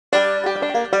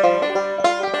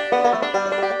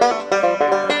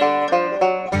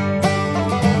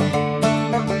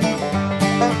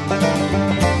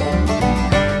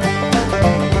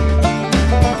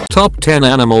Top 10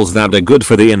 animals that are good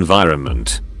for the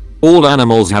environment. All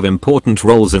animals have important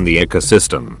roles in the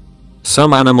ecosystem.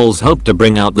 Some animals help to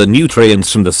bring out the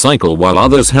nutrients from the cycle while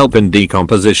others help in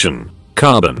decomposition,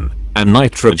 carbon, and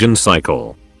nitrogen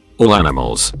cycle. All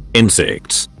animals,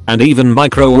 insects, and even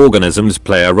microorganisms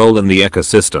play a role in the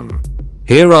ecosystem.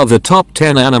 Here are the top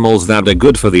 10 animals that are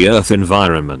good for the Earth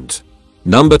environment.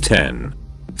 Number 10.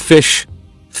 Fish.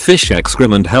 Fish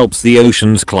excrement helps the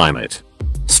ocean's climate.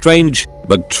 Strange,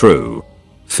 but true.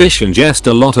 Fish ingest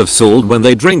a lot of salt when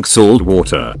they drink salt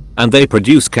water, and they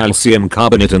produce calcium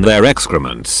carbonate in their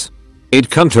excrements. It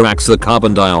counteracts the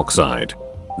carbon dioxide.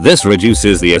 This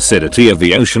reduces the acidity of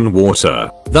the ocean water,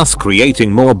 thus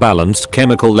creating more balanced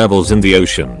chemical levels in the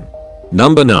ocean.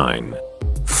 Number 9.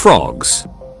 Frogs.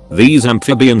 These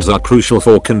amphibians are crucial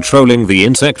for controlling the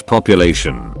insect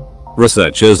population.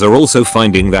 Researchers are also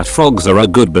finding that frogs are a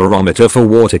good barometer for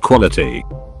water quality.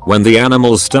 When the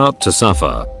animals start to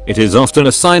suffer, it is often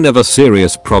a sign of a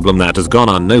serious problem that has gone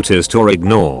unnoticed or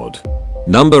ignored.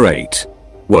 Number 8.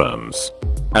 Worms.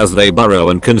 As they burrow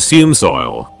and consume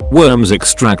soil, worms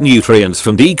extract nutrients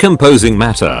from decomposing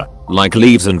matter, like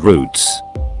leaves and roots.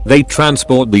 They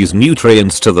transport these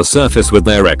nutrients to the surface with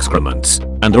their excrements,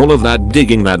 and all of that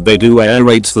digging that they do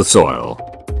aerates the soil.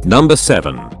 Number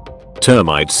 7.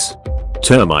 Termites.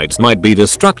 Termites might be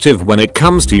destructive when it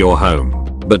comes to your home,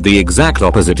 but the exact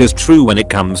opposite is true when it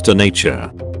comes to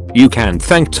nature. You can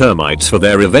thank termites for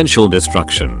their eventual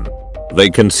destruction. They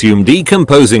consume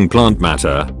decomposing plant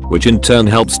matter, which in turn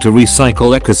helps to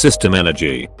recycle ecosystem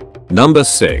energy. Number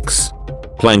 6.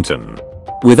 Plankton.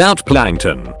 Without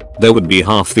plankton, there would be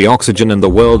half the oxygen in the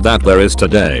world that there is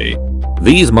today.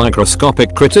 These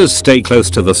microscopic critters stay close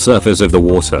to the surface of the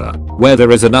water, where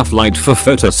there is enough light for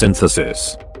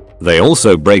photosynthesis. They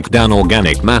also break down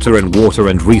organic matter in water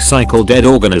and recycle dead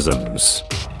organisms.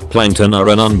 Plankton are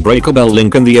an unbreakable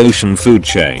link in the ocean food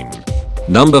chain.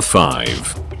 Number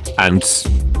 5. Ants.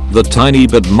 The tiny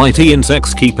but mighty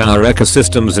insects keep our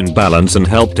ecosystems in balance and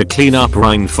help to clean up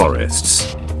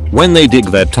rainforests. When they dig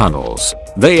their tunnels,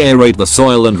 they aerate the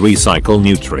soil and recycle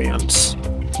nutrients.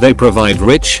 They provide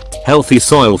rich, healthy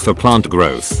soil for plant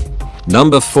growth.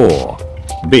 Number 4.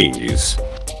 Bees.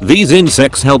 These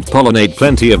insects help pollinate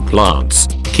plenty of plants,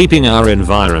 keeping our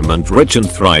environment rich and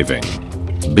thriving.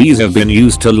 Bees have been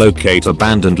used to locate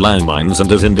abandoned landmines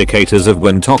and as indicators of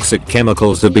when toxic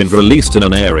chemicals have been released in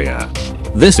an area.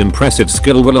 This impressive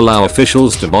skill will allow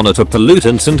officials to monitor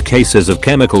pollutants and cases of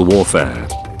chemical warfare.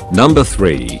 Number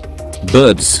 3.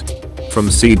 Birds.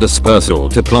 From seed dispersal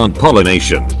to plant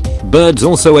pollination, birds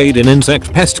also aid in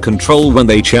insect pest control when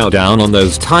they chow down on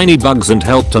those tiny bugs and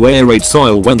help to aerate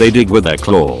soil when they dig with their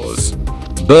claws.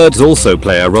 Birds also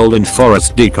play a role in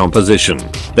forest decomposition.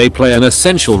 They play an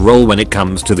essential role when it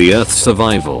comes to the Earth's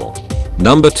survival.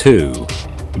 Number 2.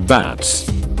 Bats.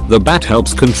 The bat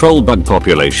helps control bug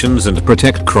populations and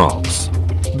protect crops.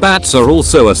 Bats are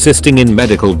also assisting in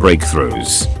medical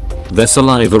breakthroughs. Their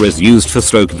saliva is used for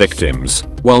stroke victims,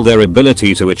 while their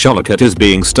ability to echolocate is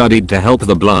being studied to help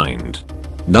the blind.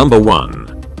 Number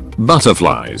 1.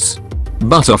 Butterflies.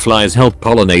 Butterflies help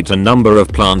pollinate a number of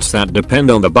plants that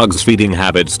depend on the bugs' feeding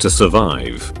habits to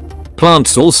survive.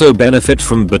 Plants also benefit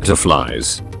from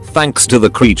butterflies, thanks to the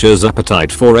creature's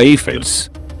appetite for aphids.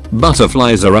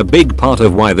 Butterflies are a big part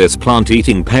of why this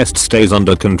plant-eating pest stays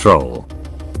under control.